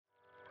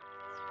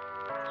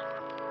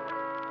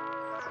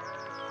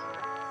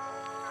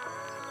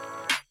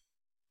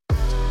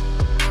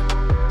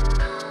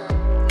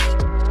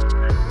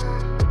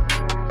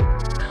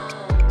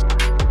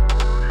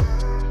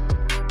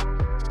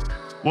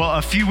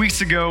A few weeks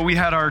ago, we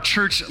had our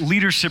church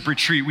leadership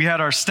retreat. We had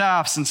our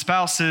staffs and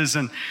spouses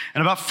and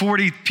about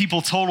 40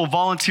 people total,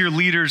 volunteer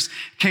leaders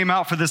came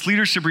out for this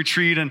leadership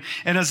retreat. And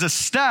as a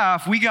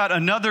staff, we got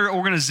another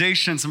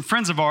organization, some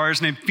friends of ours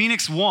named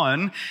Phoenix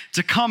One,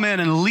 to come in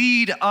and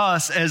lead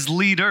us as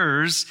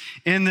leaders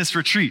in this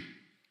retreat.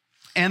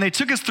 And they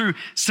took us through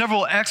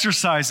several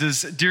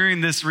exercises during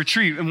this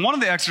retreat. And one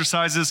of the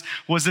exercises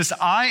was this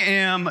I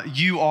am,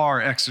 you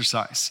are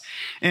exercise.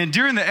 And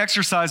during the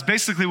exercise,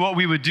 basically what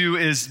we would do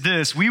is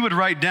this. We would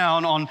write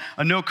down on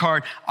a note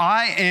card,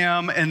 I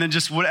am, and then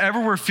just whatever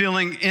we're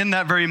feeling in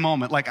that very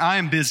moment. Like I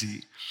am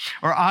busy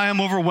or I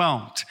am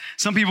overwhelmed.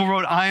 Some people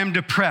wrote, I am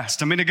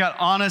depressed. I mean, it got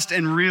honest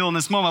and real in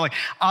this moment. Like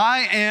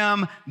I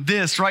am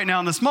this right now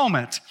in this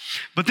moment.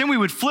 But then we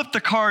would flip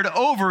the card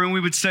over and we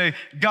would say,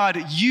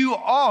 God, you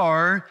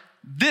are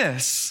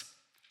this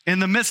in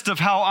the midst of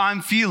how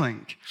I'm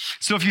feeling.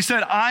 So if you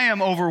said, I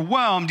am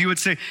overwhelmed, you would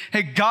say,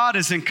 hey, God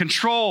is in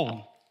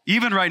control.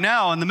 Even right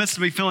now, in the midst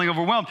of me feeling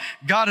overwhelmed,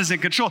 God is in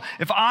control.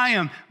 If I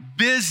am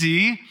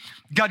busy,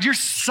 God, you're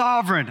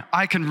sovereign.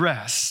 I can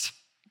rest.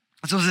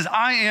 So it says,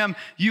 I am,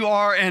 you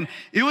are, and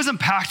it was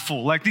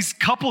impactful. Like these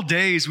couple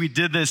days we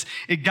did this,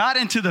 it got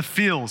into the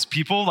feels.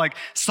 People, like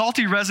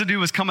salty residue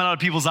was coming out of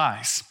people's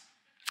eyes,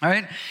 all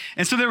right?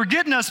 And so they were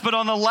getting us, but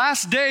on the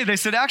last day, they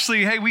said,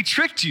 actually, hey, we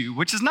tricked you,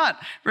 which is not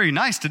very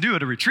nice to do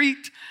at a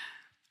retreat.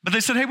 But they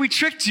said, hey, we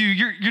tricked you.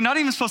 You're not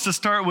even supposed to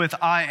start with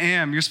I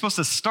am. You're supposed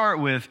to start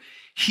with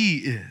He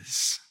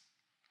is.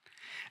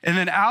 And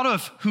then out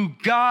of who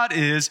God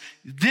is,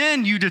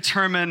 then you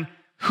determine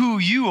who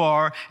you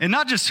are, and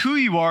not just who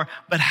you are,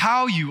 but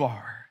how you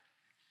are.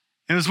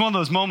 It was one of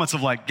those moments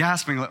of like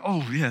gasping, like,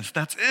 oh yes,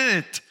 that's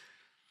it.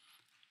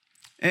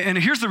 And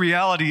here's the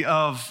reality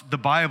of the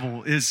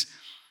Bible is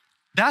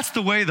that's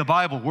the way the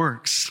Bible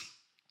works.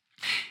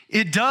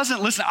 It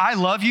doesn't, listen, I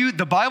love you.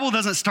 The Bible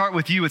doesn't start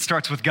with you, it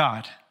starts with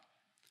God,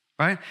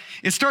 right?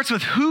 It starts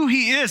with who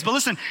He is, but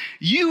listen,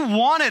 you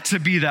want it to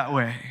be that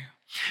way.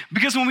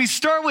 Because when we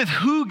start with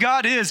who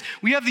God is,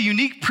 we have the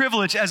unique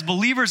privilege as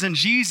believers in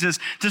Jesus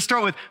to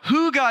start with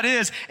who God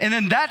is, and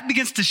then that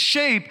begins to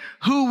shape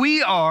who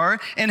we are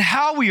and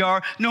how we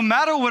are, no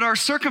matter what our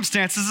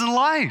circumstances in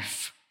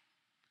life.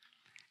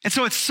 And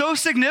so it's so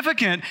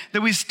significant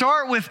that we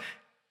start with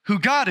who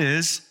God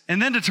is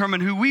and then determine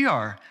who we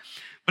are.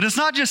 But it's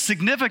not just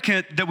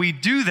significant that we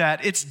do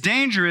that, it's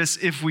dangerous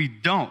if we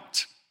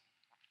don't.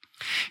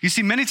 You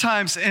see, many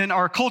times in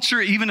our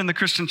culture, even in the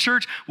Christian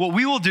church, what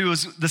we will do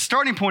is the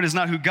starting point is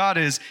not who God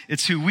is,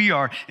 it's who we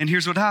are. And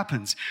here's what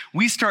happens.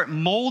 We start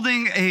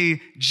molding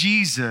a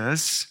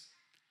Jesus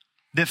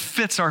that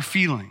fits our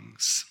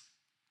feelings.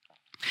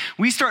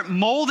 We start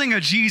molding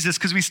a Jesus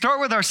because we start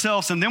with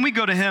ourselves and then we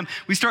go to Him.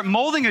 We start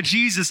molding a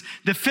Jesus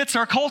that fits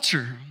our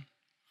culture.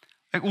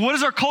 Like, what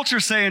does our culture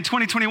say in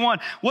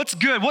 2021? What's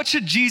good? What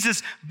should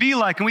Jesus be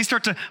like? And we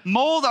start to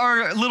mold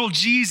our little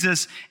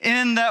Jesus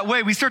in that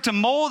way. We start to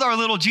mold our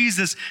little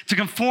Jesus to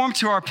conform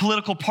to our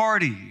political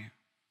party.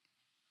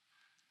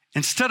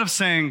 Instead of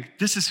saying,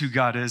 this is who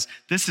God is,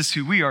 this is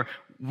who we are,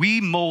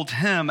 we mold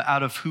Him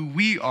out of who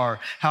we are,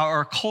 how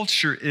our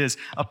culture is,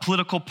 a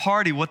political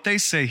party, what they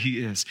say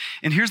He is.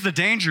 And here's the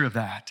danger of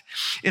that.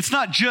 It's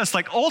not just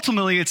like,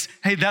 ultimately it's,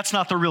 hey, that's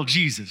not the real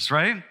Jesus,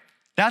 right?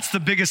 That's the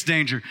biggest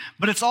danger.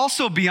 But it's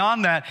also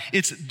beyond that.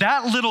 It's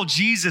that little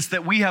Jesus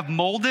that we have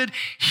molded.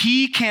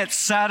 He can't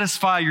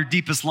satisfy your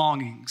deepest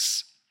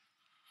longings.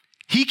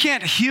 He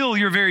can't heal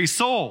your very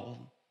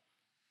soul.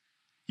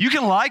 You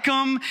can like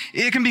Him.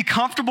 It can be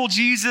comfortable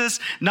Jesus,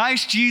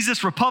 nice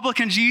Jesus,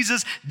 Republican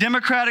Jesus,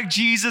 Democratic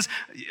Jesus,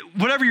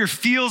 whatever your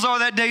feels are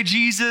that day,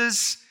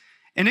 Jesus.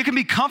 And it can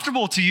be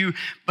comfortable to you,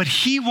 but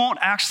He won't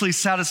actually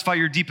satisfy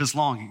your deepest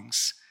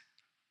longings.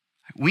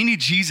 We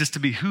need Jesus to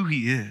be who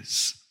He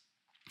is.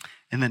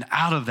 And then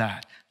out of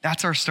that,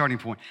 that's our starting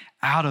point.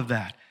 Out of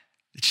that,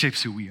 it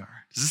shapes who we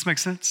are. Does this make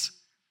sense?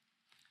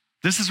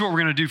 This is what we're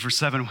going to do for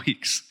 7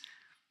 weeks.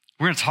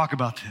 We're going to talk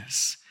about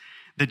this.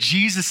 That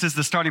Jesus is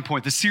the starting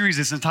point. The series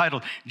is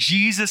entitled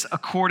Jesus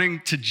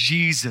According to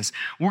Jesus.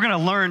 We're going to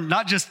learn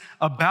not just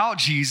about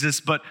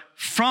Jesus, but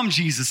from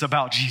Jesus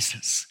about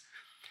Jesus.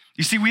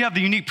 You see, we have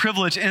the unique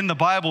privilege in the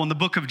Bible, in the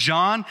book of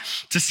John,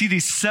 to see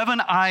these 7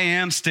 I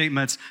am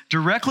statements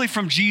directly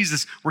from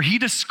Jesus where He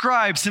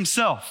describes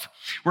Himself,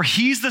 where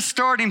He's the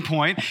starting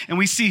point, and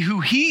we see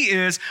who He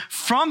is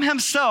from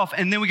Himself,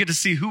 and then we get to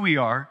see who we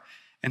are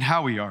and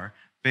how we are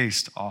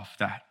based off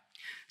that.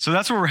 So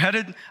that's where we're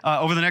headed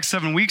over the next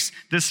 7 weeks.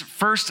 This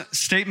first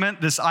statement,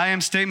 this I am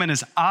statement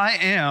is, I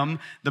am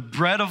the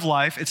bread of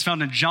life. It's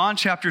found in John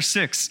chapter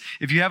 6.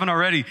 If you haven't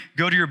already,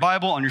 go to your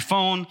Bible on your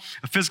phone,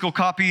 a physical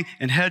copy,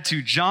 and head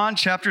to John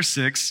chapter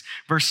 6,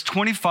 verse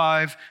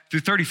 25 through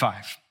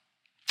 35.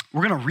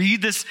 We're going to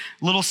read this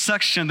little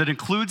section that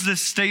includes this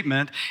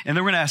statement, and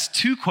then we're going to ask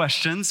 2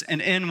 questions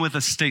and end with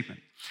a statement.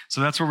 So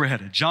that's where we're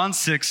headed. John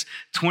 6,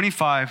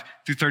 25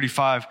 through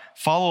 35.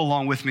 Follow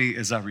along with me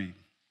as I read.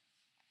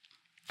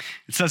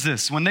 It says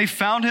this, when they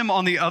found Him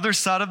on the other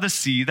side of the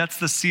sea, that's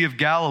the Sea of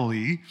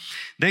Galilee,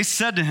 they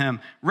said to Him,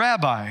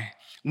 Rabbi,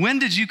 when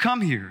did you come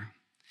here?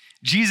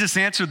 Jesus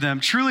answered them,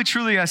 "Truly,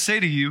 truly, I say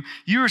to you,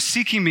 you are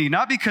seeking me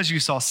not because you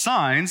saw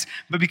signs,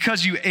 but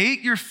because you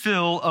ate your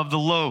fill of the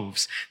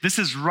loaves." This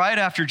is right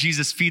after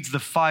Jesus feeds the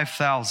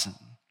 5,000.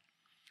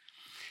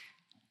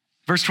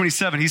 Verse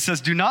 27, he says,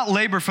 "Do not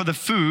labor for the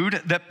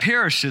food that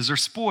perishes or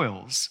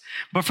spoils,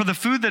 but for the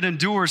food that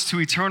endures to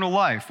eternal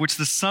life, which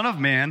the Son of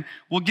Man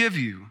will give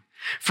you.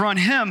 For on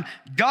him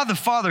God the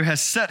Father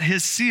has set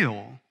his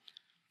seal."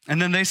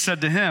 And then they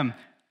said to him,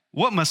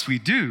 "What must we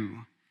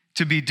do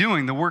to be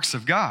doing the works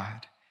of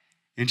God?"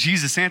 And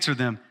Jesus answered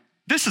them,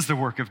 "This is the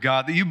work of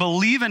God, that you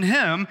believe in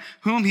him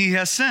whom he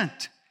has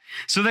sent."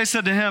 So they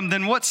said to him,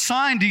 "Then what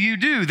sign do you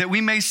do that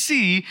we may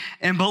see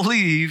and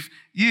believe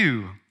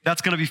you?"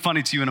 That's going to be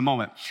funny to you in a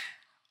moment.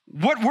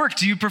 "What work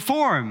do you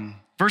perform?"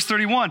 Verse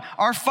 31,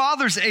 "Our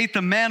fathers ate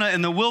the manna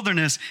in the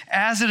wilderness,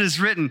 as it is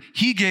written,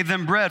 he gave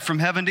them bread from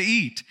heaven to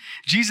eat."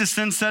 Jesus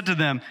then said to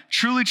them,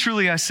 "Truly,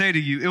 truly, I say to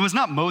you, it was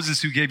not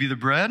Moses who gave you the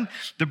bread.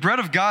 The bread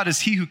of God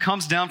is he who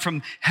comes down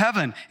from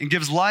heaven and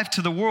gives life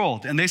to the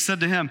world." And they said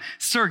to him,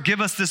 "Sir,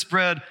 give us this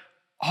bread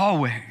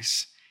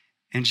always."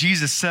 And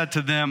Jesus said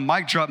to them,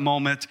 mic drop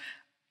moment,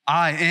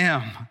 "I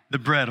am the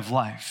bread of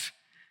life.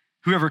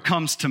 Whoever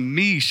comes to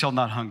me shall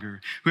not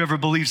hunger. Whoever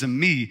believes in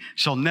me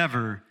shall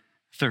never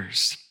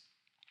thirst."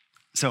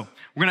 So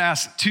we're going to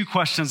ask two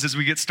questions as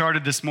we get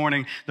started this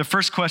morning. The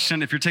first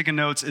question, if you're taking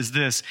notes, is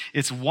this.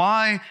 It's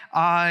why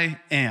I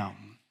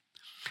am.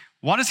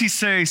 Why does he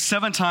say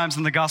 7 times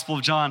in the Gospel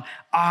of John,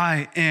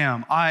 I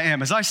am, I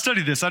am? As I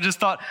studied this, I just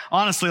thought,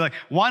 honestly, like,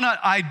 why not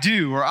I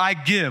do or I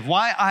give?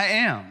 Why I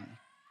am?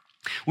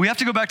 We have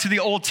to go back to the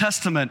Old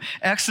Testament,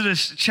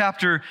 Exodus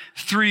chapter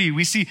 3.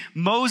 We see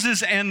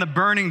Moses and the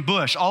burning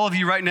bush. All of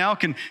you right now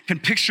can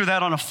picture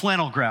that on a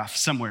flannel graph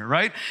somewhere,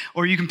 right?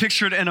 Or you can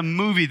picture it in a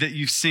movie that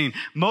you've seen.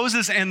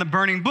 Moses and the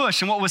burning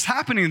bush. And what was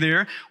happening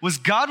there was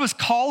God was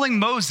calling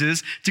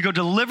Moses to go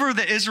deliver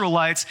the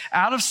Israelites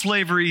out of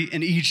slavery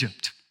in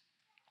Egypt.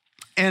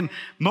 And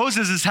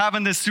Moses is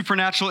having this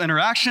supernatural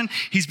interaction.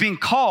 He's being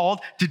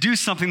called to do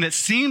something that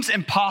seems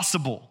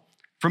impossible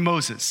for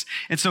Moses.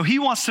 And so he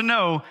wants to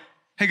know,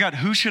 hey, God,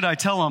 who should I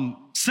tell him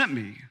sent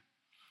me?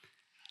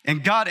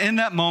 And God in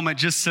that moment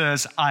just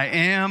says, I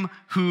am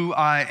who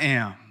I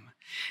am.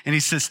 And he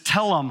says,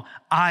 tell him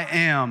I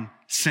am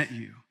sent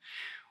you,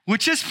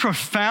 which is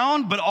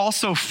profound, but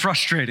also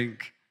frustrating,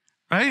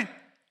 right?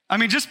 I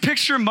mean, just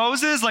picture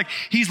Moses, like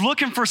he's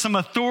looking for some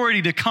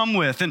authority to come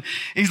with, and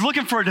he's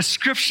looking for a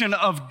description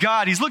of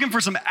God. He's looking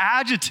for some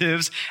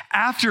adjectives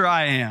after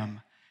I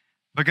am.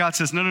 But God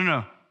says,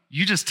 no,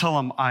 you just tell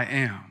him I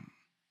am.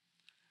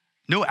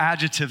 No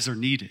adjectives are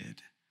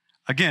needed.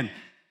 Again,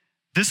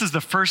 this is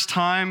the first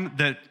time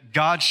that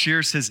God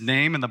shares his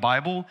name in the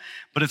Bible,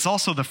 but it's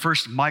also the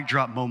first mic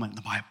drop moment in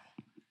the Bible.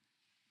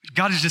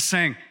 God is just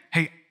saying,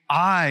 hey,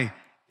 I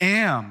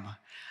am.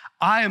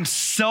 I am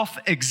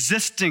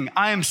self-existing.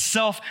 I am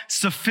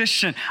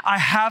self-sufficient. I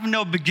have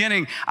no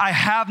beginning. I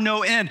have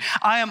no end.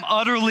 I am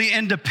utterly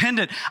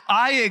independent.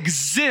 I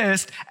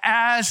exist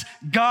as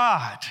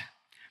God.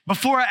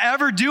 Before I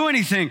ever do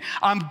anything,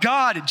 I'm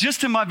God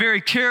just in my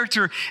very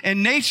character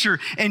and nature,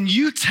 and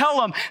you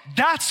tell him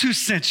that's who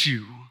sent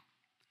you.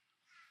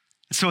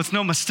 And so it's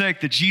no mistake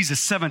that Jesus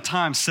 7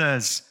 times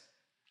says,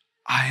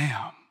 I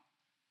am.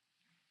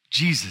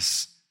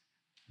 Jesus,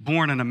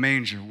 born in a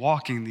manger,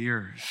 walking the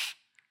earth,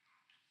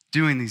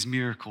 doing these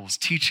miracles,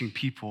 teaching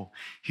people.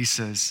 He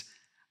says,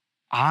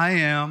 I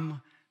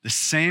am the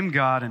same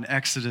God in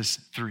Exodus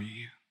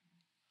 3.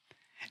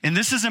 And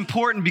this is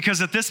important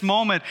because at this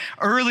moment,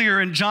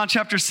 earlier in John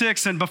chapter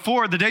 6 and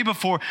before, the day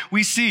before,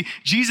 we see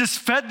Jesus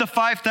fed the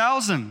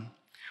 5,000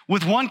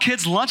 with one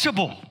kid's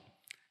Lunchable.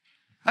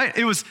 Right?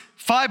 It was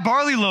 5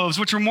 barley loaves,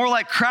 which were more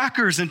like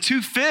crackers, and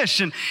 2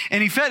 fish, and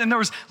he fed, and there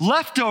was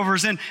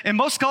leftovers, and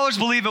most scholars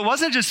believe it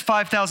wasn't just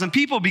 5,000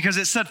 people because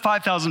it said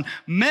 5,000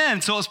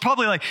 men, so it was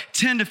probably like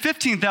 10 to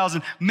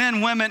 15,000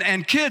 men, women,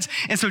 and kids.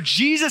 And so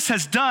Jesus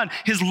has done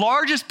his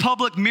largest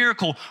public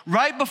miracle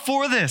right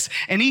before this,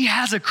 and he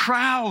has a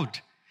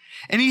crowd.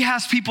 And he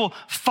has people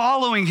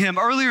following him.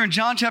 Earlier in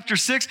John chapter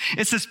 6,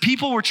 it says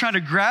people were trying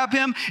to grab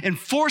him and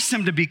force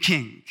him to be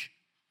king.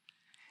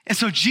 And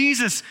so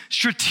Jesus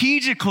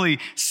strategically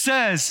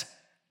says,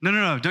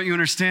 no, don't you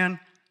understand?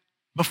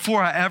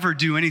 Before I ever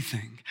do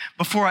anything,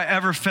 before I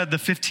ever fed the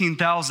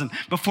 15,000,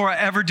 before I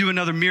ever do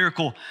another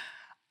miracle,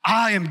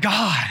 I am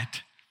God.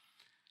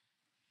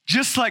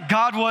 Just like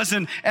God was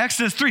in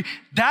Exodus 3.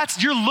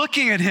 You're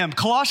looking at him.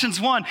 Colossians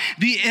 1,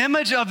 the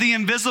image of the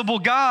invisible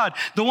God,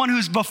 the one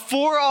who's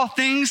before all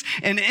things,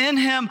 and in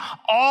him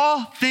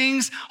all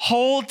things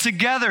hold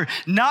together,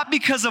 not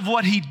because of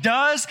what he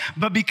does,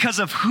 but because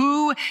of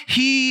who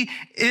he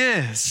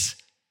is.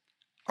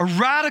 A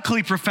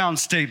radically profound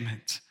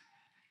statement.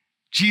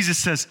 Jesus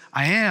says,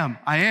 I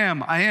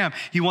am.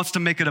 He wants to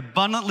make it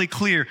abundantly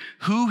clear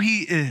who he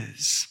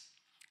is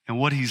and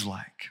what he's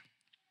like.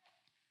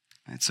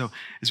 And so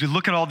as we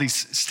look at all these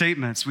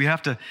statements, we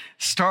have to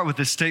start with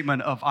this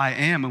statement of I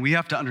am, and we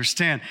have to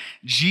understand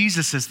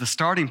Jesus is the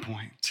starting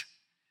point.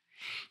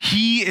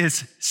 He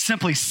is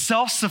simply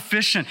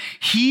self-sufficient.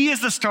 He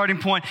is the starting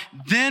point.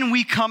 Then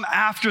we come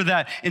after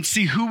that and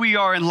see who we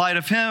are in light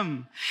of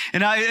him.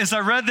 And as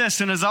I read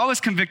this and as I was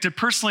convicted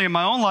personally in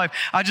my own life,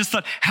 I just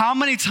thought, how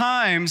many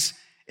times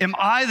am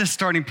I the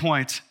starting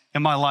point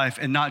in my life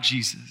and not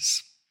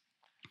Jesus?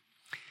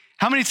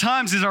 How many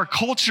times is our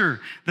culture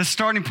the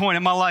starting point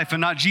in my life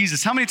and not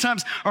Jesus? How many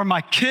times are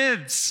my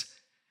kids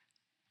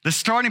the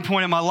starting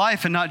point in my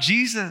life and not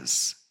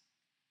Jesus?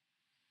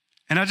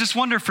 And I just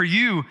wonder for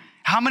you,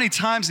 how many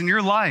times in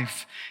your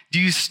life do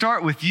you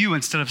start with you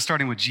instead of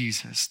starting with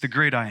Jesus, the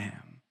great I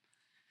am?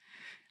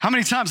 How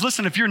many times,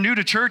 listen, if you're new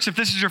to church, if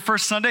this is your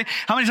first Sunday,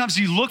 how many times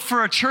do you look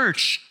for a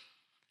church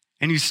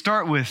and you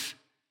start with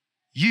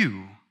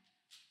you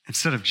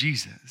instead of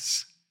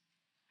Jesus?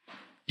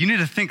 You need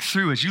to think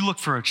through as you look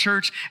for a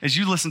church, as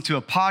you listen to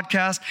a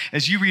podcast,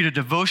 as you read a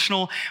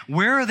devotional,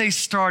 where are they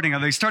starting? Are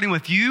they starting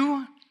with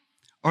you?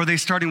 Or are they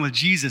starting with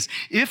Jesus?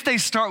 If they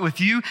start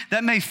with you,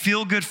 that may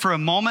feel good for a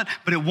moment,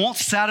 but it won't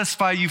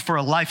satisfy you for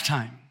a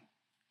lifetime.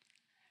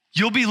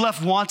 You'll be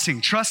left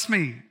wanting, trust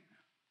me.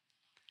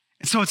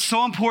 And so it's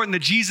so important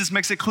that Jesus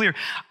makes it clear,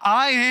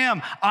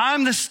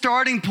 I'm the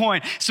starting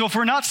point. So if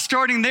we're not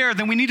starting there,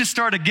 then we need to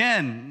start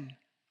again.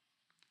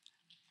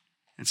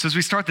 And so as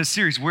we start this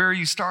series, where are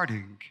you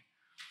starting?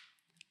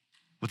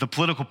 With a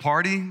political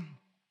party?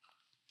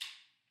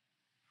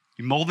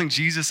 You molding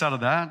Jesus out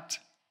of that?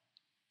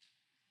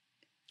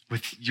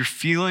 With your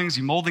feelings,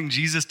 you molding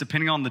Jesus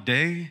depending on the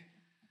day?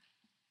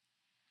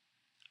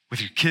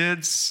 With your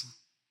kids?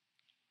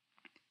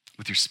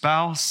 With your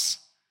spouse?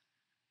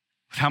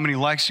 With how many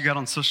likes you got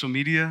on social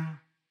media?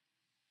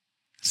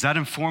 Does that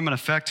inform and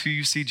affect who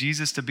you see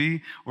Jesus to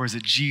be? Or is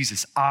it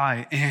Jesus,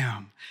 I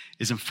am,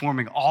 is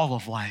informing all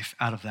of life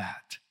out of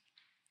that?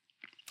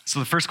 So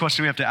the first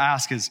question we have to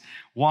ask is,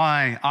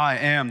 why I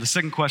am? The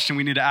second question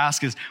we need to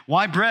ask is,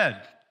 why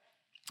bread?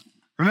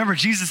 Remember,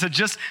 Jesus had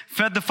just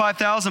fed the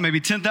 5,000,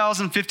 maybe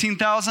 10,000,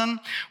 15,000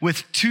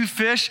 with 2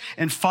 fish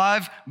and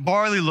 5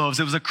 barley loaves.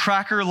 It was a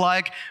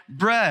cracker-like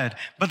bread.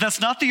 But that's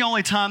not the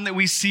only time that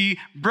we see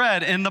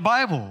bread in the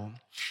Bible.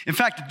 In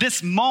fact,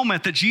 this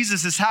moment that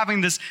Jesus is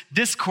having this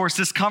discourse,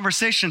 this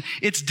conversation,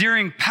 it's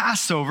during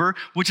Passover,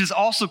 which is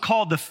also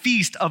called the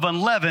Feast of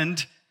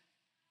Unleavened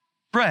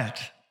Bread.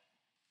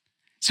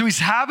 So he's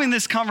having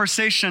this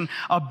conversation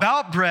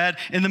about bread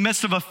in the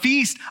midst of a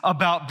feast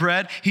about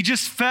bread. He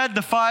just fed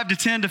the 5 to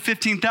 10 to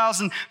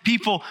 15,000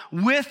 people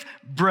with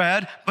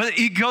bread, but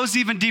it goes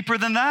even deeper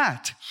than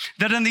that.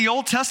 That in the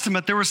Old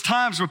Testament, there was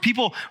times where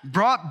people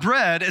brought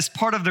bread as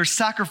part of their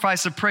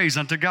sacrifice of praise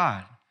unto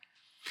God.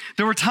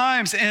 There were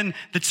times in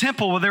the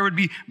temple where there would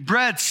be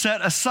bread set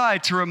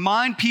aside to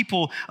remind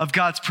people of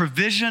God's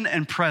provision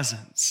and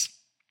presence.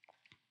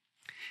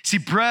 See,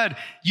 bread,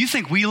 you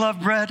think we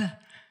love bread?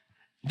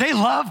 They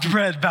loved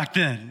bread back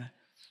then,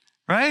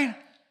 right?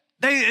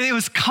 It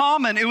was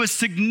common, it was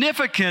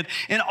significant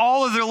in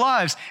all of their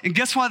lives. And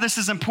guess why this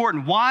is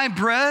important? Why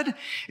bread?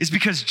 Is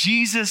because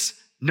Jesus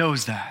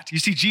knows that. You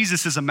see,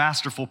 Jesus is a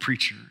masterful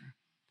preacher.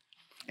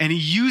 And he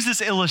uses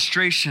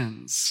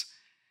illustrations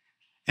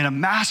in a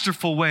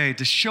masterful way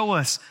to show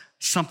us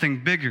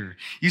something bigger.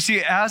 You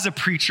see, as a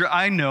preacher,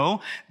 I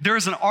know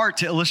there's an art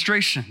to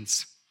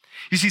illustrations.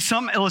 You see,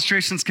 some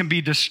illustrations can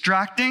be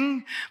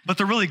distracting, but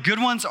the really good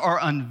ones are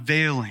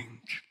unveiling.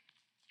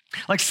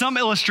 Like some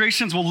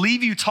illustrations will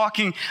leave you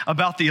talking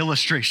about the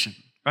illustration,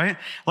 right?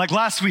 Like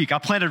last week, I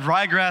planted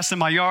ryegrass in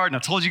my yard, and I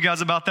told you guys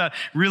about that.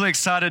 Really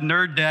excited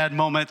nerd dad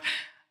moment.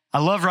 I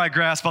love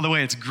ryegrass. By the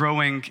way, it's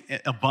growing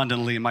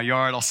abundantly in my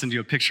yard. I'll send you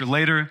a picture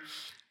later.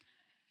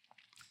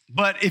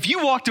 But if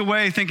you walked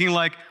away thinking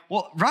like,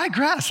 well,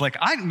 ryegrass, like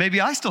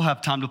maybe I still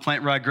have time to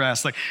plant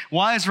ryegrass. Like,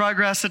 why is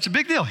ryegrass such a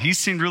big deal? He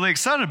seemed really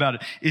excited about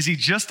it. Is he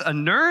just a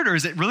nerd or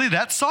is it really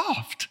that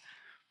soft?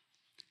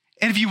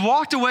 And if you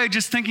walked away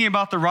just thinking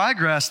about the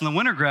ryegrass and the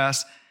winter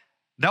grass,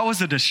 that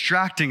was a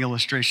distracting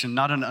illustration,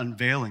 not an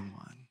unveiling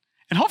one.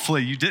 And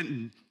hopefully you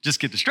didn't just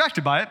get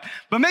distracted by it,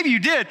 but maybe you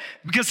did,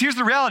 because here's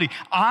the reality.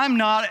 I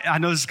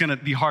know this is gonna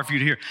be hard for you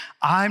to hear.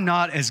 I'm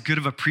not as good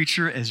of a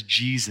preacher as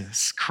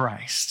Jesus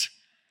Christ.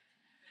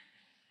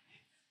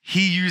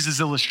 He uses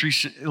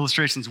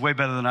illustrations way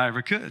better than I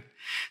ever could.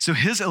 So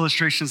his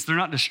illustrations, they're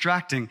not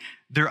distracting,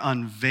 they're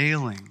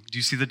unveiling. Do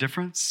you see the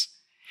difference?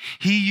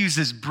 He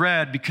uses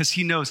bread because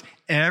he knows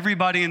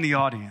everybody in the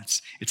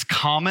audience. It's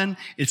common,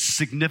 it's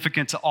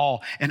significant to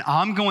all. And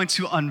I'm going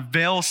to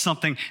unveil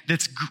something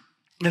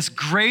that's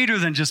greater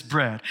than just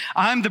bread.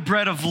 I'm the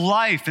bread of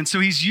life. And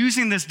so he's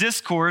using this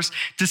discourse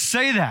to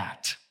say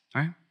that,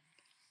 right?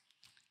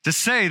 To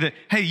say that,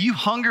 hey, you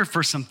hunger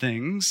for some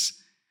things,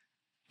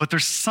 but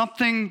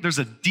there's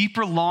a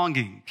deeper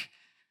longing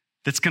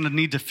that's gonna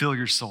need to fill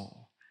your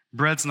soul.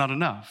 Bread's not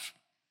enough.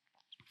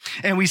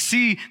 And we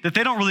see that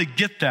they don't really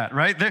get that,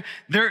 right?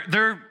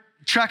 They're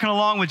tracking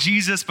along with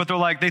Jesus, but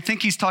they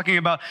think he's talking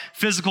about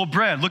physical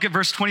bread. Look at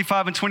verse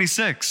 25 and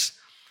 26.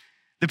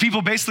 The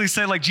people basically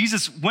say, like,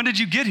 Jesus, when did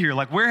you get here?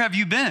 Like, where have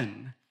you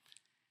been?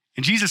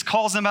 And Jesus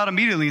calls them out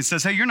immediately and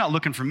says, hey, you're not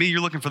looking for me, you're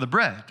looking for the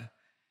bread.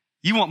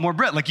 You want more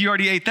bread. Like you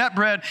already ate that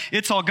bread.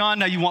 It's all gone.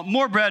 Now you want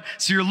more bread.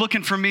 So you're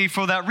looking for me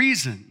for that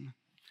reason.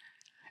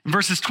 In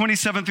verses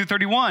 27 through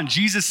 31,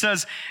 Jesus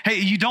says, hey,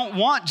 you don't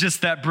want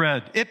just that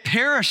bread. It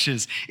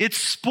perishes. It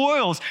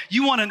spoils.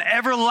 You want an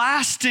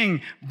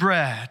everlasting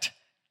bread.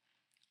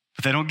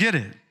 But they don't get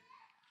it.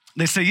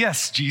 They say,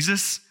 yes,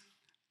 Jesus,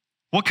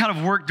 what kind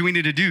of work do we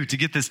need to do to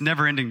get this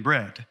never-ending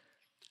bread?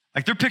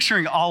 Like they're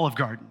picturing Olive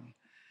Garden.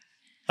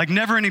 Like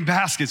never-ending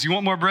baskets. You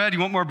want more bread? You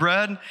want more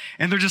bread?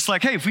 And they're just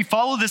like, hey, if we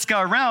follow this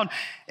guy around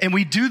and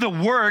we do the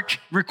work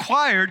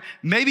required,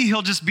 maybe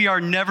he'll just be our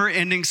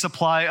never-ending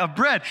supply of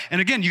bread. And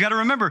again, you got to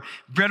remember,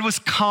 bread was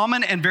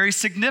common and very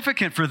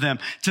significant for them.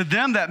 To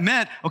them, that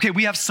meant, okay,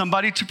 we have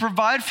somebody to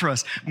provide for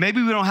us.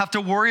 Maybe we don't have to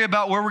worry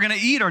about where we're going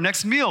to eat our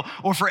next meal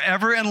or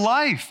forever in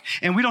life.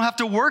 And we don't have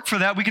to work for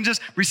that. We can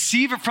just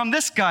receive it from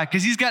this guy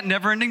because he's got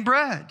never-ending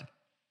bread.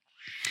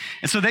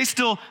 And so they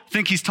still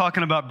think he's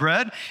talking about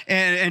bread.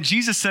 And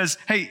Jesus says,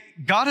 hey,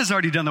 God has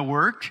already done the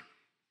work.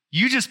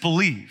 You just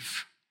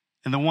believe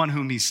in the one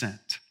whom he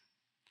sent.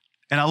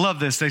 And I love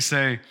this. They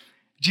say,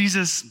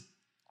 Jesus,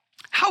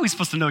 how are we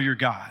supposed to know you're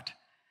God?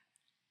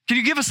 Can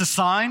you give us a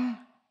sign?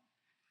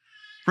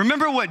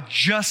 Remember what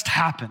just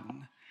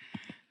happened.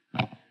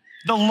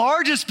 The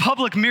largest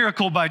public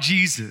miracle by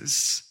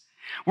Jesus,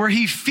 where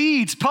he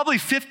feeds probably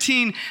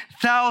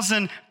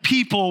 15,000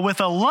 people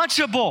with a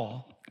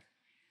Lunchable.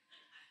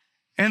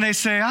 And they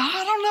say,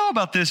 I don't know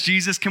about this,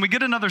 Jesus. Can we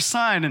get another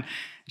sign? And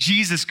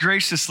Jesus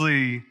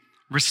graciously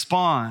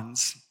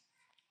responds.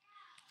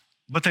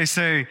 But they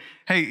say,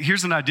 hey,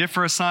 here's an idea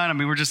for a sign. I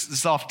mean, this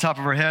is off the top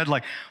of our head.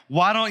 Like,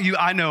 why don't you,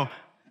 I know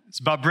it's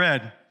about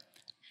bread.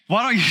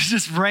 Why don't you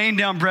just rain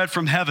down bread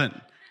from heaven?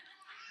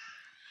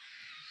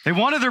 They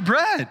wanted their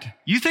bread.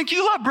 You think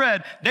you love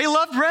bread. They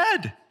love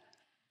bread,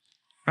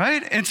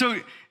 right? And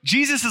so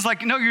Jesus is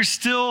like, no, you're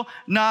still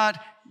not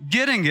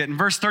getting it. In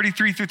verse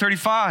 33 through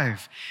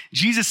 35,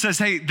 Jesus says,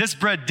 hey, this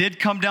bread did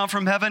come down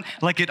from heaven,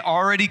 like it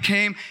already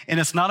came,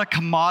 and it's not a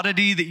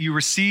commodity that you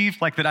receive,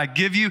 like that I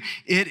give you.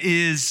 It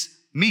is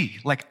me,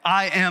 like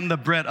I am the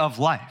bread of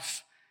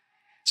life.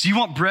 So you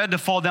want bread to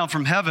fall down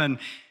from heaven?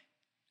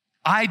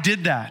 I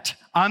did that.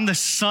 I'm the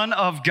Son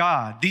of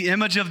God, the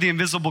image of the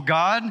invisible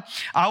God.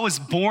 I was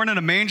born in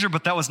a manger,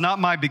 but that was not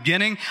my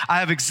beginning. I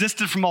have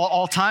existed from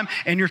all time,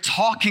 and you're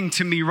talking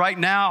to me right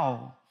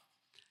now.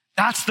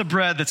 That's the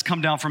bread that's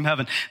come down from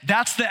heaven.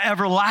 That's the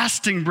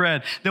everlasting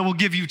bread that will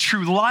give you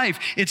true life.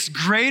 It's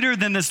greater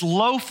than this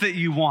loaf that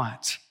you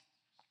want.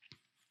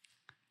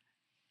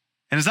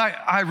 And as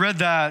I read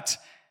that,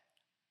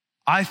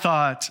 I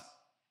thought,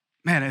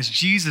 man, as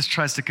Jesus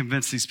tries to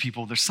convince these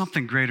people, there's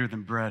something greater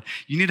than bread.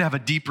 You need to have a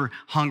deeper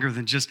hunger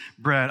than just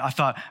bread. I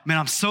thought, man,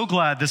 I'm so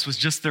glad this was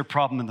just their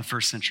problem in the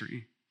first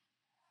century.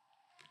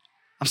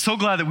 I'm so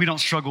glad that we don't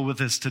struggle with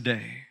this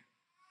today.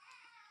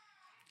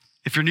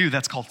 If you're new,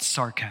 that's called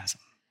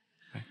sarcasm.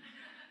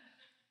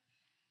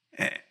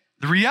 Okay?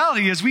 The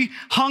reality is we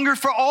hunger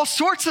for all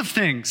sorts of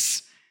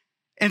things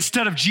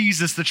instead of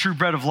Jesus, the true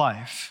bread of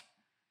life,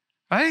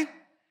 right?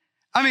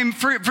 I mean,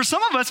 for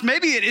some of us,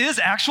 maybe it is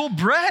actual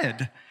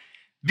bread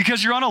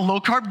because you're on a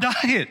low-carb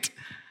diet.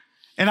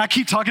 And I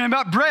keep talking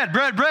about bread.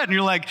 And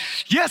you're like,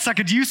 yes, I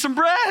could use some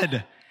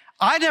bread.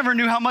 I never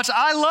knew how much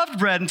I loved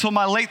bread until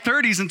my late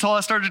 30s, until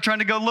I started trying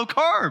to go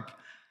low-carb.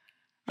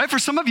 Right? For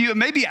some of you, it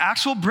may be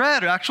actual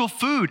bread or actual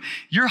food.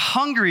 You're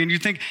hungry and you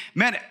think,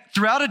 man,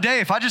 throughout a day,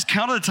 if I just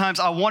counted the times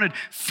I wanted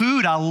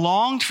food, I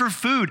longed for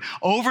food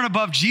over and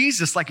above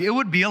Jesus, like it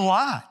would be a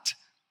lot.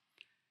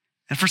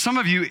 And for some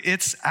of you,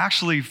 it's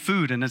actually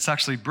food and it's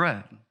actually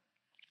bread.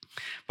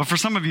 But for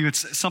some of you,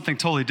 it's something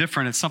totally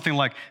different. It's something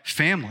like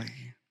family.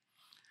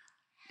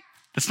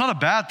 It's not a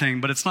bad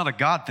thing, but it's not a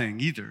God thing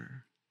either.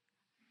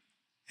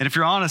 And if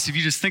you're honest, if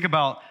you just think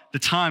about the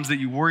times that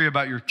you worry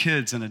about your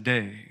kids in a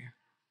day,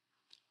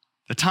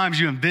 the times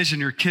you envision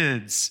your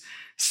kids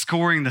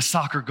scoring the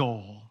soccer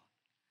goal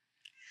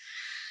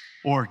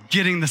or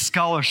getting the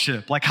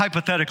scholarship, like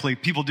hypothetically,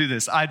 people do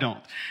this, I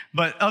don't.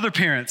 But other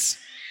parents,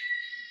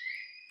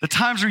 the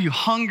times where you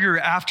hunger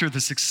after the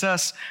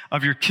success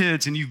of your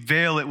kids and you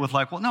veil it with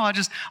like, well, no,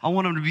 I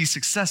want them to be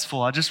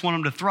successful. I just want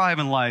them to thrive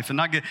in life and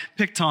not get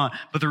picked on.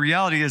 But the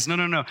reality is,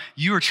 no.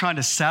 You are trying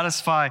to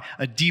satisfy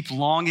a deep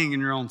longing in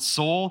your own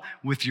soul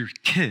with your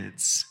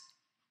kids.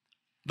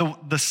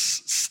 The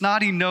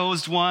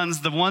snotty-nosed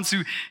ones, the ones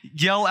who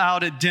yell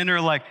out at dinner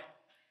like,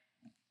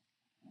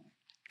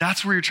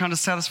 that's where you're trying to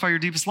satisfy your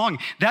deepest longing.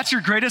 That's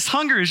your greatest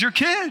hunger is your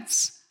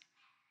kids.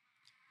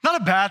 Not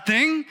a bad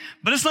thing,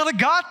 but it's not a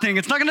God thing.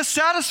 It's not going to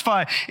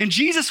satisfy. And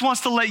Jesus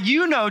wants to let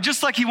you know,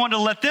 just like he wanted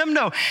to let them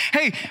know,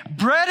 hey,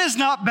 bread is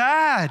not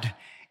bad.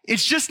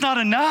 It's just not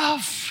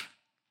enough.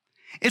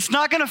 It's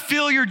not going to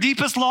fill your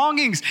deepest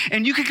longings.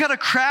 And you can kind of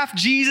craft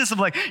Jesus of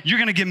like, you're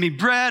going to give me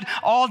bread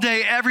all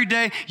day, every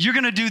day. You're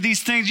going to do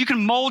these things. You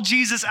can mold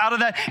Jesus out of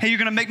that. Hey, you're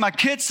going to make my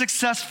kids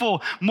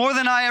successful more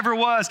than I ever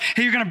was.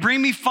 Hey, you're going to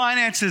bring me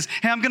finances.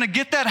 Hey, I'm going to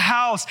get that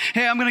house.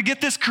 Hey, I'm going to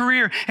get this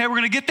career. Hey, we're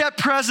going to get that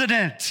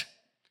president.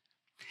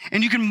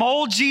 And you can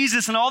mold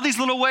Jesus in all these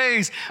little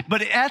ways,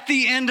 but at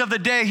the end of the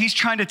day, he's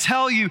trying to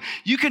tell you,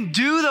 you can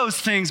do those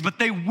things, but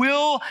they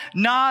will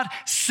not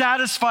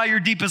satisfy your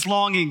deepest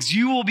longings.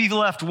 You will be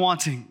left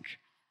wanting.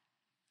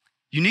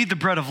 You need the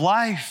bread of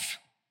life.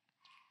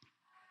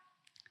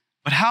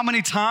 But how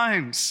many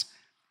times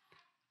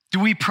do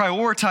we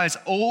prioritize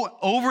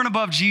over and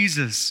above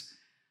Jesus?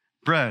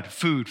 Bread,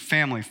 food,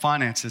 family,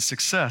 finances,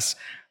 success,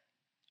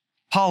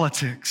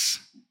 politics.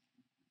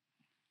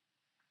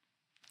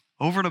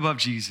 Over and above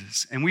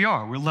Jesus. And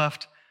we're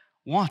left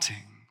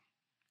wanting.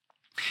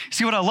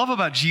 See, what I love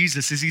about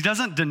Jesus is he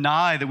doesn't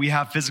deny that we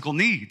have physical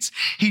needs.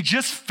 He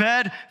just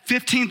fed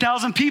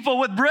 15,000 people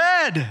with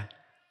bread.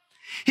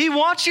 He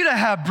wants you to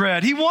have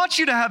bread. He wants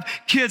you to have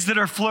kids that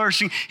are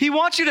flourishing. He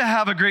wants you to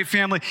have a great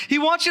family. He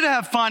wants you to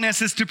have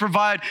finances to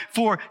provide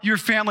for your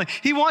family.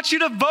 He wants you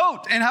to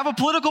vote and have a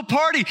political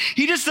party.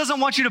 He just doesn't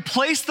want you to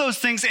place those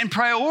things in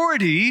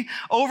priority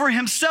over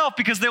himself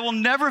because they will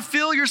never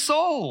fill your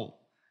soul.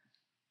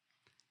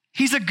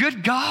 He's a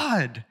good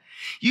God.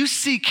 You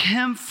seek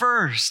him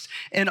first,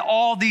 and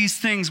all these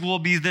things will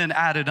be then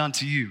added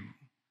unto you.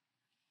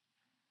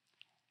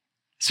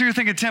 So you're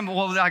thinking, Tim,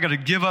 well, I got to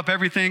give up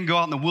everything, go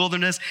out in the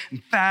wilderness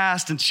and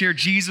fast and share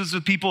Jesus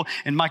with people.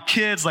 And my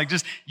kids,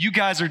 you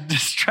guys are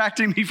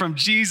distracting me from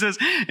Jesus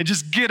and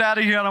just get out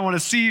of here. I don't want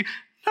to see you.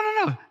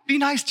 No. Be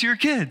nice to your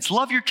kids.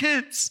 Love your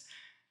kids.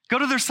 Go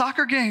to their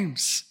soccer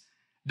games.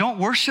 Don't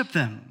worship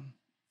them.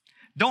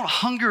 Don't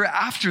hunger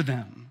after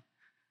them.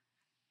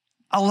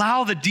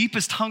 Allow the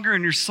deepest hunger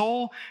in your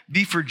soul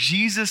be for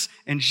Jesus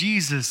and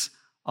Jesus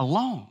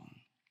alone.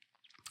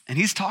 And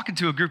he's talking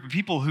to a group of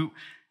people who,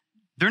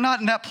 they're not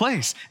in that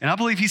place. And I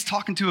believe he's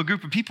talking to a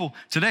group of people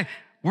today.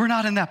 We're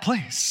not in that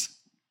place.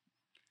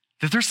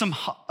 That there's some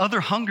other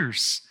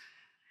hungers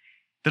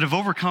that have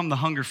overcome the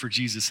hunger for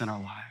Jesus in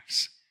our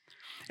lives.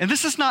 And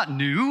this is not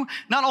new.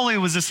 Not only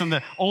was this in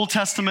the Old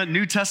Testament,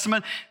 New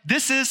Testament,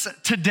 this is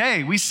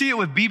today. We see it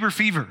with Bieber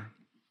fever.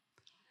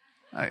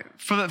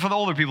 For the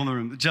older people in the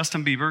room,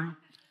 Justin Bieber,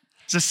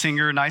 he's a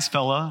singer, nice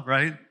fella,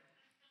 right?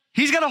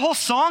 He's got a whole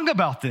song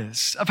about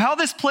this, of how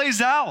this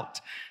plays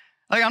out.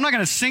 I'm not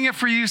going to sing it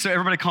for you, so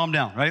everybody calm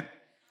down, right?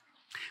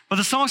 But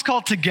the song's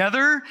called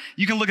Together.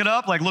 You can look it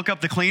up, look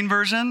up the clean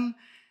version.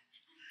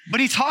 But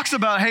he talks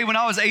about, hey, when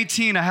I was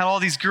 18, I had all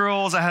these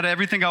girls, I had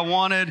everything I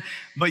wanted,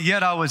 but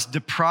yet I was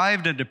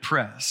deprived and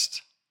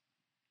depressed.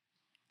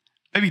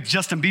 Maybe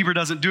Justin Bieber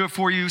doesn't do it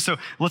for you, so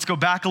let's go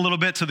back a little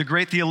bit to the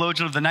great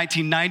theologian of the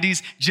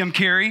 1990s, Jim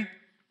Carrey.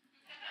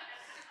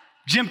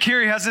 Jim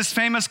Carrey has this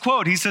famous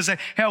quote. He says, hey,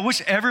 I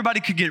wish everybody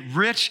could get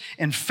rich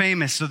and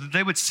famous so that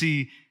they would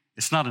see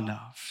it's not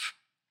enough.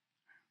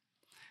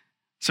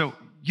 So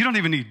you don't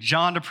even need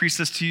John to preach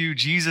this to you,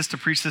 Jesus to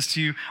preach this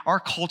to you. Our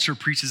culture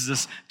preaches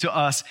this to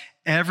us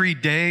every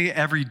day,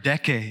 every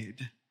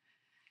decade.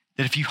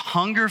 That if you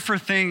hunger for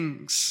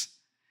things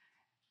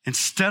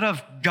instead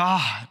of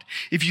God,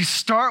 if you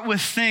start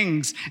with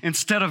things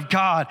instead of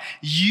God,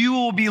 you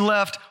will be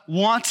left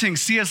wanting.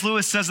 C.S.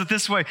 Lewis says it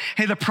this way.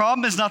 Hey, the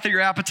problem is not that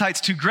your appetite's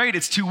too great,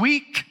 it's too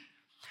weak.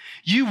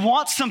 You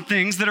want some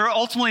things that are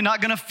ultimately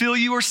not going to fill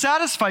you or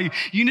satisfy you.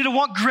 You need to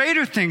want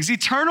greater things,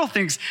 eternal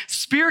things,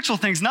 spiritual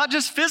things, not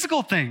just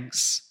physical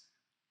things.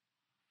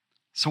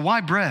 So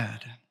why bread?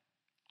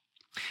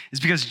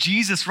 It's because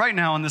Jesus right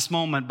now in this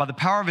moment, by the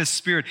power of his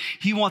Spirit,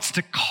 he wants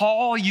to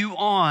call you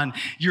on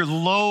your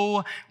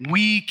low,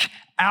 weak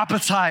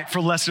appetite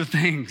for lesser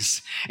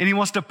things. And he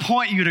wants to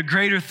point you to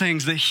greater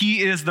things, that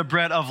he is the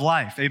bread of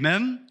life.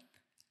 Amen?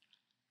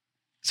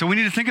 So we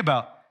need to think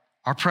about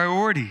our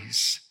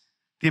priorities,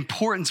 the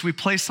importance we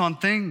place on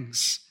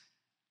things.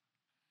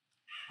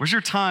 Where's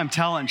your time,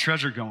 talent, and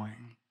treasure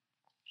going?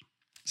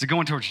 Is it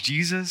going towards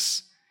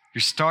Jesus,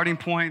 your starting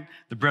point,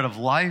 the bread of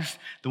life,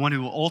 the one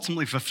who will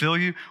ultimately fulfill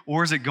you,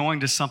 or is it going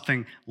to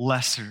something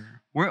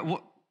lesser? Where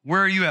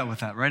are you at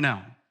with that right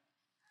now?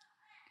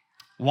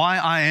 Why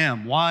I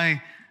am?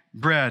 Why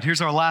bread?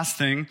 Here's our last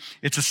thing.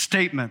 It's a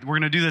statement. We're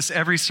going to do this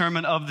every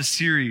sermon of the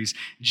series.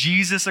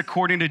 Jesus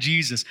according to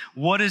Jesus.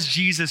 What is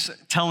Jesus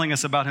telling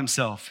us about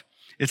himself?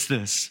 It's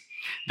this,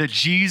 that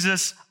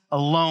Jesus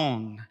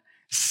alone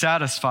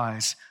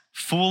satisfies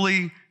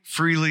fully,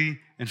 freely,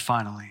 and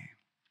finally.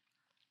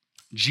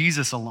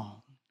 Jesus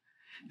alone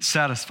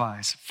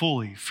satisfies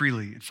fully,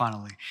 freely, and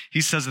finally.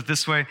 He says it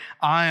this way,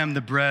 I am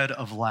the bread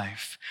of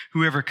life.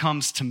 Whoever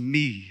comes to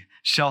me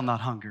shall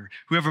not hunger.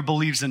 Whoever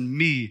believes in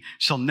me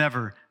shall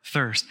never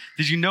thirst.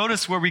 Did you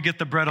notice where we get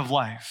the bread of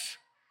life?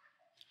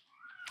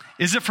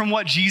 Is it from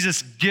what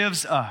Jesus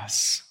gives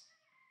us?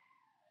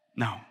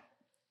 No,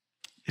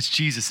 it's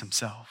Jesus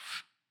himself.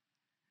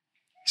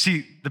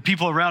 See, the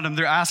people around him,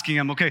 they're asking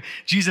him, okay,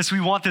 Jesus,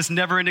 we want this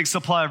never-ending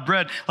supply of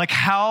bread.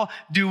 How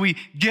do we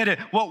get it?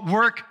 What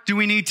work do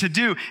we need to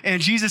do?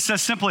 And Jesus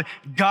says simply,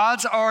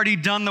 God's already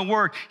done the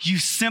work. You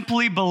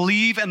simply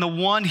believe in the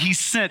one he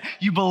sent.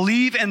 You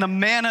believe in the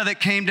manna that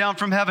came down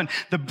from heaven,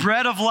 the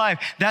bread of life.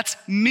 That's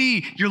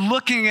me. You're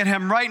looking at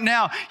him right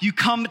now. You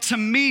come to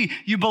me.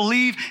 You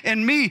believe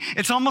in me.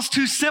 It's almost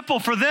too simple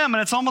for them,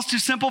 and it's almost too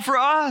simple for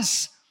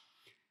us.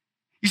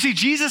 You see,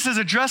 Jesus is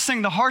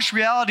addressing the harsh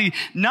reality,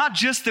 not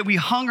just that we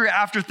hunger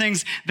after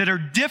things that are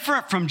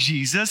different from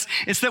Jesus,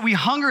 it's that we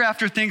hunger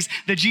after things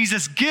that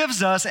Jesus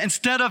gives us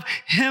instead of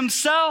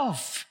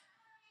himself.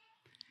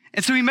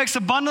 And so he makes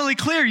abundantly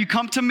clear, you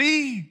come to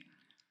me.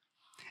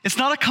 It's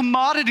not a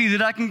commodity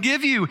that I can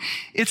give you.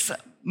 It's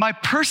my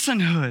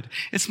personhood.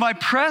 It's my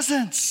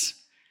presence.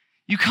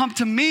 You come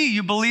to me,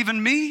 you believe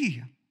in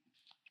me.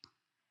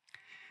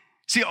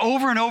 See,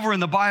 over and over in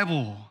the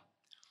Bible,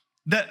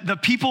 the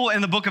people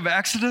in the book of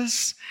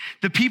Exodus,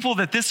 the people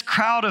that this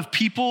crowd of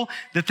people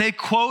that they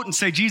quote and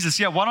say, Jesus,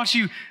 yeah, why don't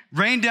you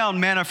rain down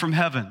manna from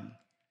heaven?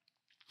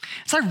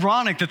 It's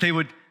ironic that they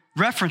would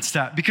reference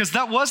that because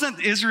that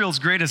wasn't Israel's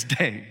greatest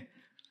day.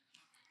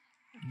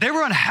 They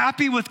were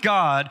unhappy with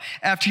God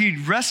after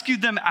he'd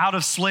rescued them out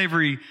of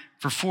slavery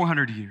for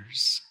 400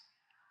 years,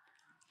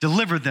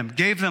 delivered them,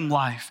 gave them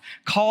life,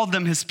 called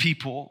them his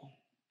people.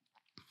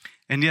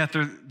 And yet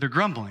they're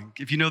grumbling.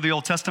 If you know the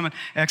Old Testament,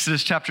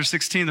 Exodus chapter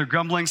 16, they're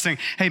grumbling, saying,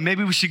 hey,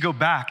 maybe we should go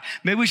back.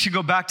 Maybe we should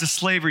go back to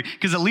slavery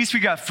because at least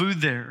we got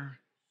food there.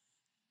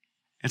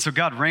 And so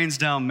God rains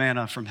down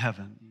manna from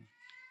heaven.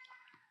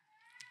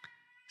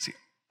 See,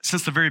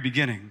 since the very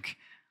beginning,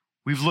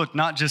 we've looked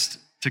not just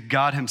to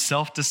God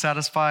himself to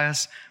satisfy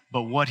us,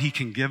 but what he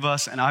can give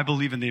us. And I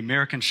believe in the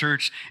American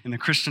church, in the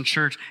Christian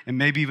church, and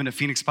maybe even at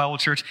Phoenix Bible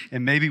Church,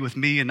 and maybe with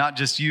me and not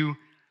just you,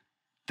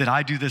 that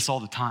I do this all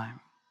the time.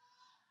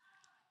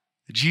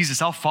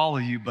 Jesus, I'll follow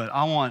you, but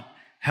I want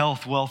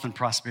health, wealth, and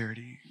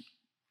prosperity.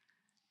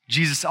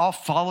 Jesus, I'll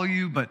follow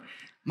you, but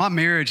my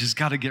marriage has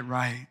got to get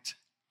right.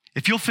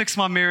 If you'll fix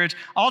my marriage,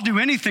 I'll do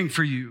anything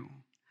for you.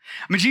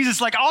 I mean,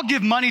 Jesus, like, I'll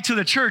give money to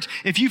the church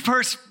if you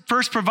first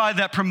provide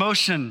that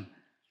promotion.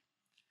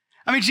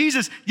 I mean,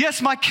 Jesus,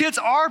 yes, my kids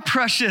are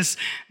precious.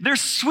 They're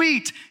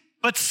sweet,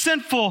 but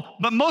sinful,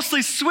 but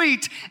mostly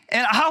sweet.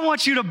 And I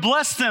want you to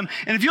bless them.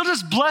 And if you'll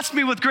just bless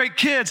me with great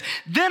kids,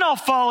 then I'll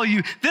follow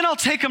you. Then I'll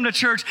take them to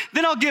church.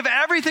 Then I'll give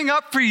everything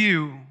up for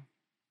you. And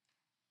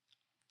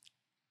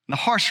the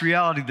harsh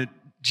reality that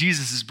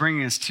Jesus is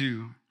bringing us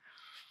to,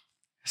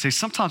 say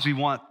sometimes we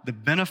want the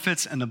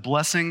benefits and the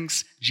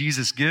blessings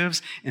Jesus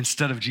gives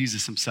instead of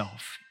Jesus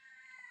himself.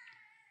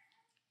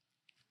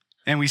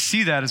 And we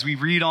see that as we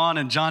read on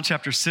in John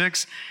chapter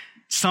 6.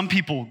 Some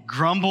people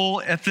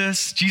grumble at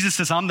this. Jesus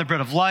says, I'm the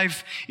bread of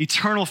life.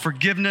 Eternal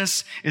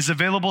forgiveness is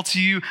available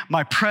to you.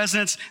 My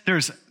presence,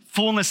 there's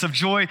fullness of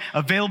joy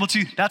available to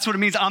you. That's what it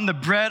means. I'm the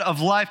bread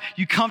of life.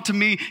 You come to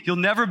me, you'll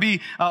never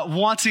be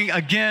wanting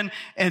again.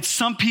 And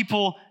some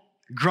people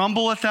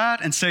grumble at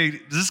that and say,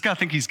 does this guy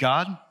think he's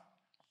God?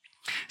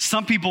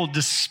 Some people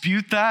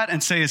dispute that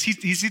and say, is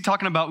he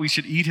talking about we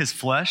should eat his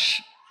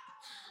flesh?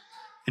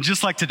 And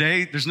just like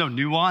today, there's no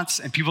nuance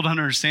and people don't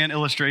understand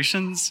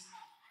illustrations.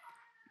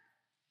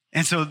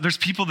 And so there's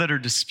people that are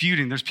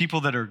disputing, there's people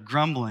that are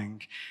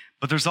grumbling,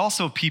 but there's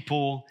also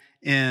people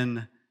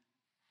in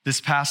this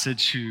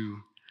passage who,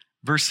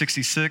 verse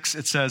 66,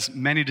 it says,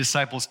 many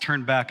disciples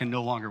turned back and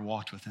no longer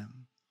walked with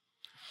him.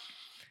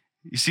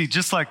 You see,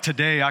 just like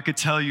today, I could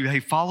tell you, hey,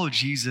 follow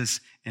Jesus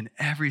and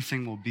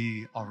everything will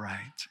be all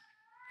right.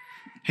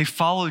 Hey,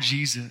 follow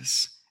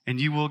Jesus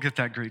and you will get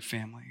that great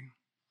family.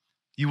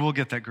 You will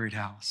get that great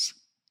house.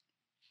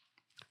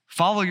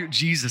 Follow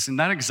Jesus and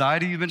that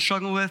anxiety you've been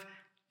struggling with,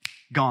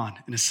 gone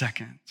in a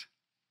second.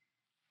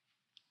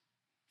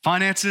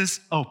 Finances,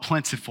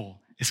 plentiful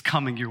is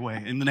coming your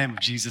way in the name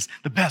of Jesus.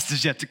 The best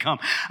is yet to come.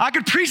 I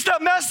could preach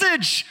that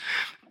message.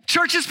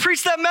 Churches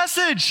preach that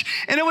message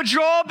and it would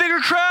draw a bigger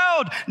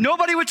crowd.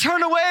 Nobody would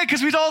turn away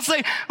because we'd all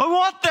say, I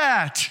want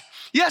that.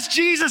 Yes,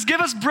 Jesus, give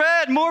us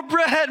bread, more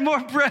bread, more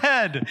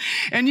bread.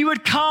 And you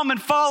would come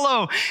and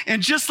follow.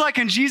 And just like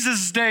in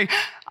Jesus' day,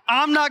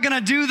 I'm not going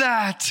to do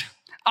that.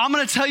 I'm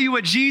going to tell you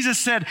what Jesus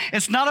said.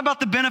 It's not about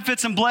the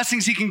benefits and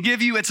blessings he can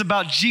give you. It's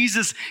about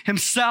Jesus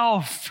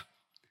himself.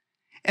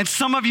 And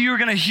some of you are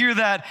going to hear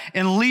that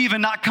and leave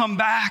and not come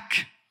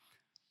back.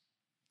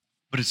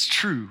 But it's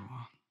true.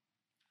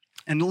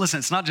 And listen,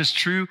 it's not just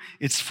true,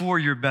 it's for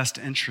your best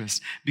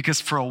interest.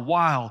 Because for a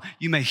while,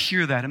 you may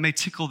hear that. It may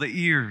tickle the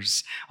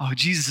ears. Oh,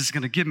 Jesus is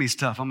going to give me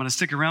stuff. I'm going to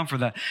stick around for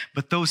that.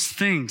 But those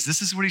things,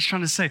 this is what he's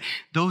trying to say,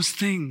 those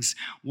things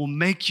will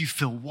make you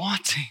feel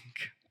wanting.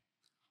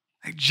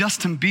 Like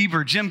Justin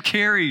Bieber, Jim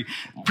Carrey,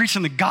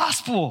 preaching the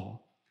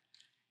gospel.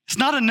 It's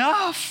not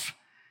enough.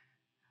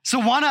 So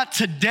why not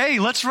today?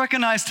 Let's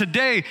recognize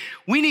today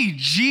we need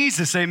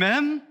Jesus,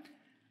 amen?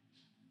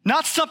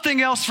 Not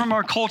something else from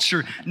our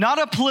culture, not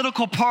a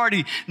political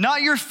party,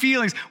 not your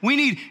feelings. We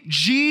need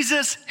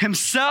Jesus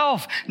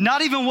himself,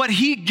 not even what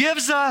he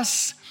gives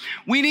us.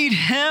 We need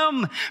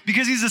him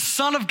because he's the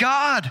Son of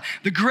God,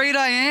 the great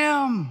I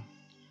am.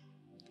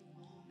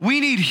 We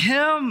need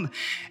him,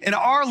 and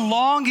our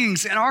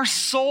longings and our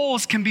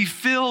souls can be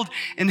filled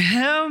in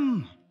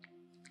him.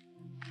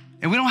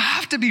 And we don't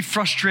have to be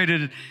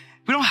frustrated.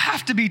 We don't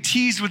have to be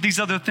teased with these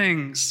other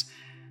things.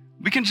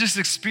 We can just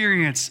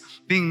experience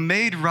being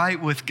made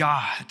right with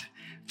God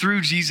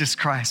through Jesus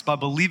Christ by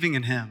believing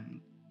in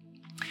him.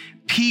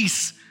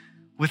 Peace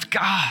with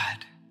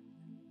God.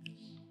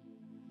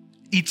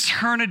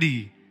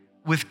 eternity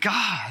with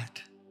God.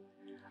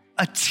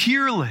 A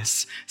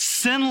tearless,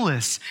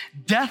 sinless,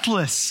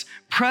 deathless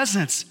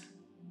presence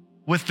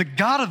with the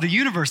God of the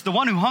universe, the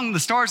one who hung the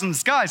stars in the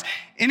skies.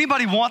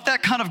 Anybody want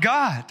that kind of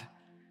God?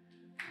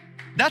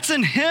 That's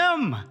in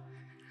him.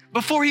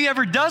 Before he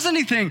ever does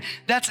anything,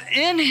 that's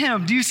in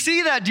him. Do you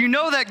see that? Do you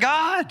know that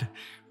God?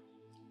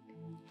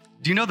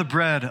 Do you know the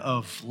bread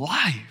of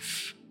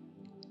life?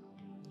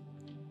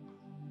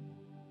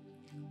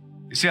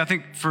 You see, I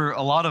think for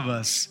a lot of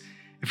us,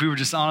 if we were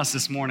just honest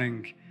this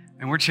morning,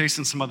 and we're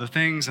chasing some other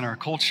things in our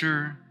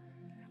culture,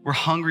 we're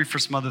hungry for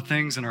some other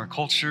things in our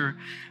culture,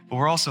 but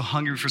we're also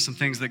hungry for some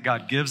things that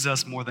God gives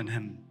us more than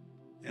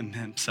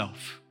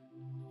himself.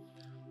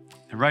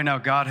 And right now,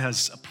 God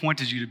has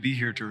appointed you to be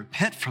here to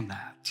repent from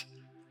that,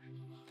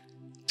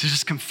 to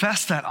just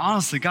confess that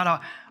honestly.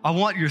 God, I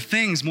want your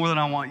things more than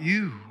I want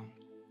you.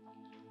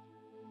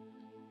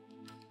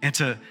 And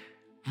to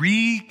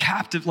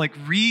reignite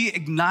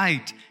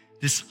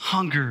this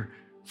hunger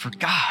for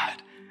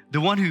God, the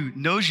one who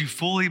knows you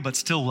fully but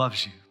still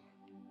loves you.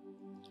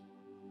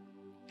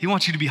 He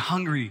wants you to be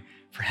hungry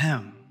for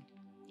him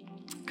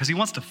because he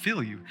wants to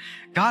fill you.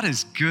 God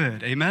is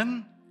good,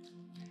 amen?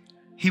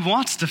 He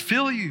wants to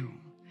fill you.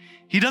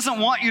 He doesn't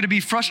want you to be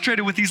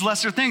frustrated with these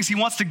lesser things. He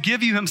wants to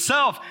give you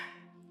himself.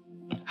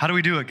 How do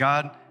we do it,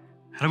 God?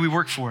 How do we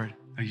work for it?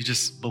 Oh, you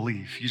just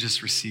believe. You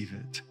just receive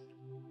it.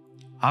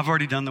 I've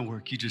already done the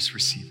work. You just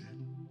receive it.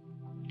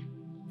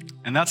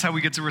 And that's how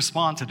we get to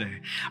respond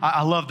today.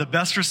 I love the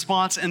best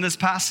response in this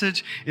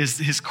passage is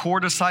his core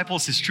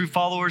disciples, his true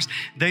followers.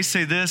 They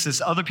say this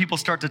as other people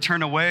start to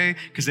turn away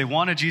because they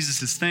wanted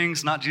Jesus'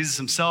 things, not Jesus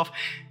himself.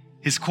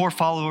 His core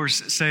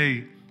followers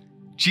say,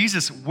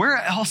 Jesus, where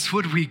else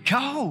would we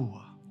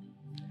go?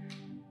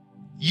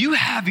 You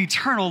have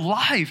eternal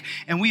life,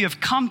 and we have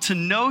come to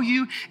know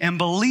you and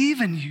believe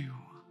in you.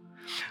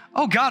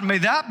 Oh God, may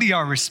that be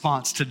our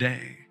response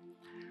today.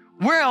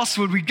 Where else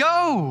would we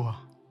go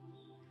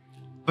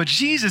but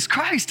Jesus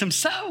Christ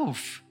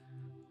himself?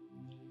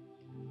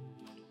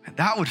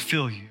 That would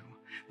fill you.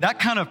 That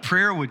kind of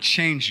prayer would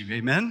change you,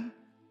 amen?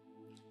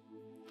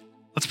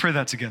 Let's pray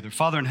that together.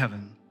 Father in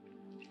heaven,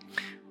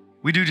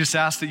 we do just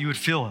ask that you would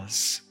fill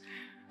us.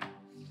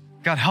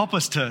 God, help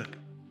us to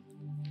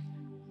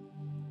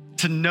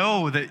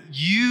know that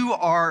you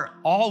are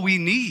all we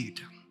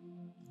need.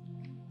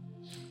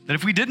 That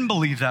if we didn't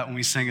believe that when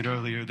we sang it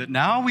earlier, that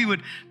now we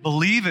would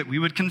believe it, we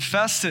would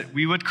confess it,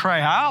 we would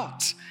cry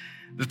out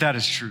that that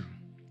is true.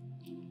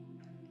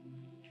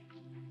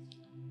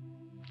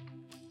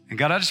 And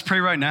God, I just pray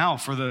right now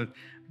for the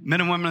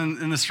men and women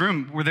in this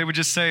room where they would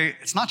just say,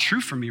 it's not true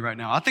for me right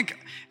now. I think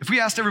if we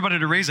asked everybody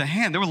to raise a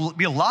hand, there would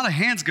be a lot of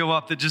hands go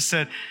up that just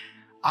said,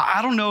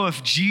 I don't know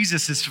if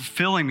Jesus is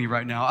fulfilling me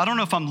right now. I don't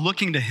know if I'm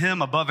looking to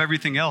him above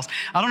everything else.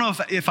 I don't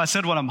know if I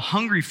said what I'm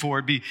hungry for,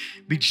 it'd be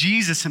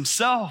Jesus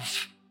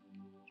himself.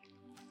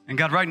 And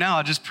God, right now,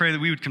 I just pray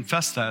that we would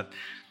confess that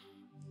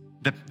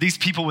these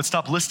people would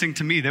stop listening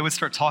to me. They would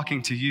start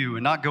talking to you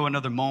and not go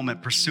another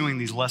moment pursuing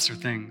these lesser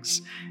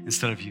things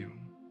instead of you.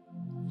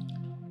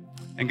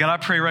 And God, I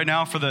pray right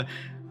now for the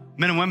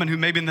men and women who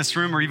may be in this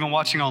room or even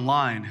watching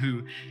online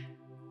who,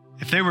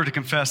 if they were to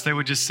confess, they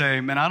would just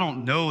say, man, I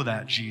don't know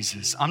that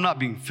Jesus. I'm not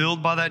being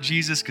filled by that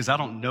Jesus because I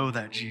don't know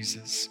that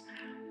Jesus.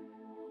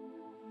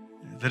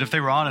 That if they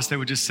were honest, they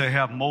would just say, hey,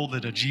 I've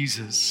molded a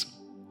Jesus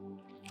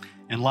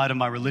in light of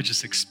my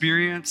religious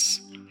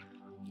experience,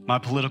 my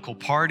political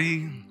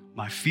party,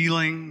 my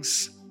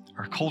feelings,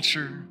 our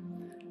culture,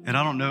 and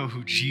I don't know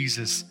who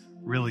Jesus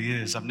really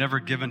is. I've never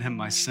given him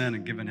my sin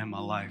and given him my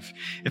life.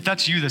 If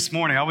that's you this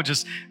morning, I would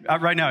just,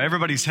 right now,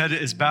 everybody's head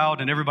is bowed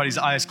and everybody's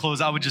eyes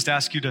closed. I would just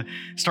ask you to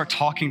start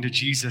talking to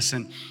Jesus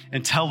and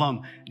tell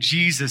him,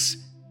 Jesus,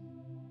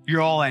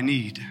 you're all I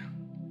need.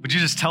 Would you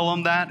just tell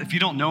him that? If you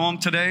don't know him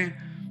today,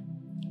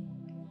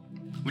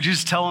 would you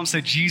just tell him,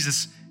 say,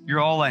 Jesus, you're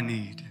all I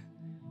need.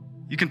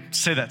 You can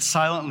say that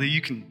silently.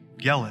 You can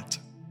yell it.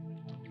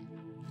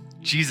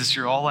 Jesus,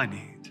 you're all I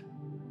need.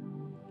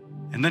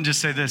 And then just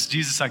say this,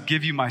 Jesus, I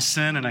give you my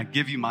sin and I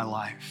give you my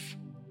life.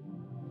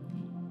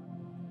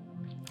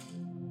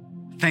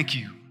 Thank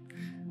you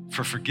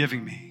for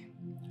forgiving me.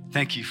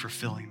 Thank you for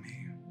filling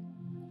me.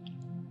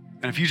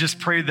 And if you just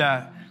prayed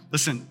that,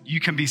 listen, you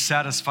can be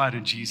satisfied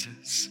in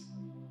Jesus.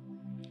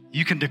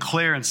 You can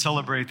declare and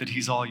celebrate that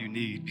he's all you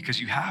need because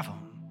you have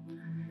him.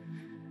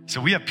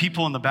 So we have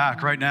people in the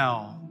back right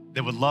now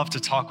that would love to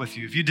talk with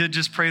you. If you did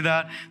just pray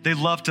that, they'd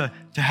love to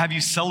have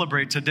you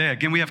celebrate today.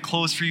 Again, we have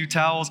clothes for you,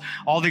 towels.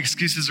 All the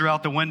excuses are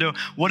out the window.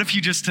 What if you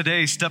just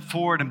today stepped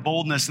forward in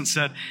boldness and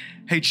said,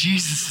 hey,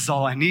 Jesus is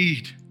all I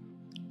need.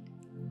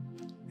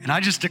 And I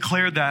just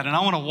declared that, and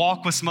I want to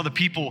walk with some other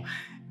people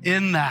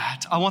in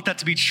that. I want that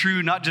to be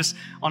true, not just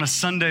on a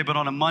Sunday, but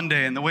on a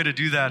Monday. And the way to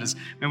do that is,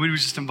 man, we would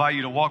just invite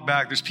you to walk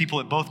back. There's people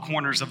at both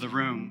corners of the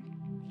room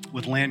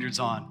with lanyards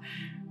on.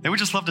 They would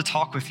just love to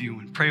talk with you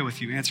and pray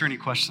with you, answer any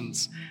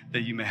questions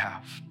that you may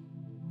have.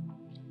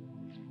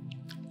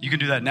 You can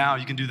do that now.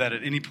 You can do that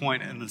at any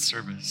point in the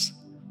service.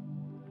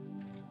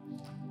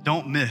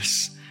 Don't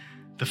miss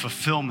the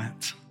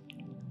fulfillment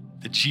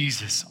that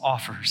Jesus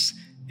offers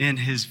in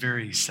his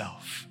very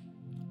self.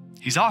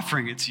 He's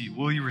offering it to you.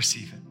 Will you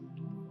receive it?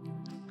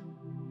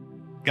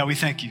 God, we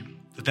thank you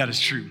that that is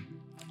true.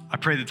 I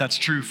pray that that's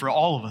true for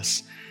all of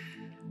us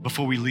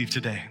before we leave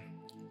today.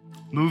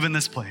 Move in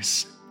this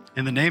place.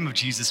 In the name of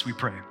Jesus, we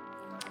pray.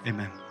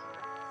 Amen.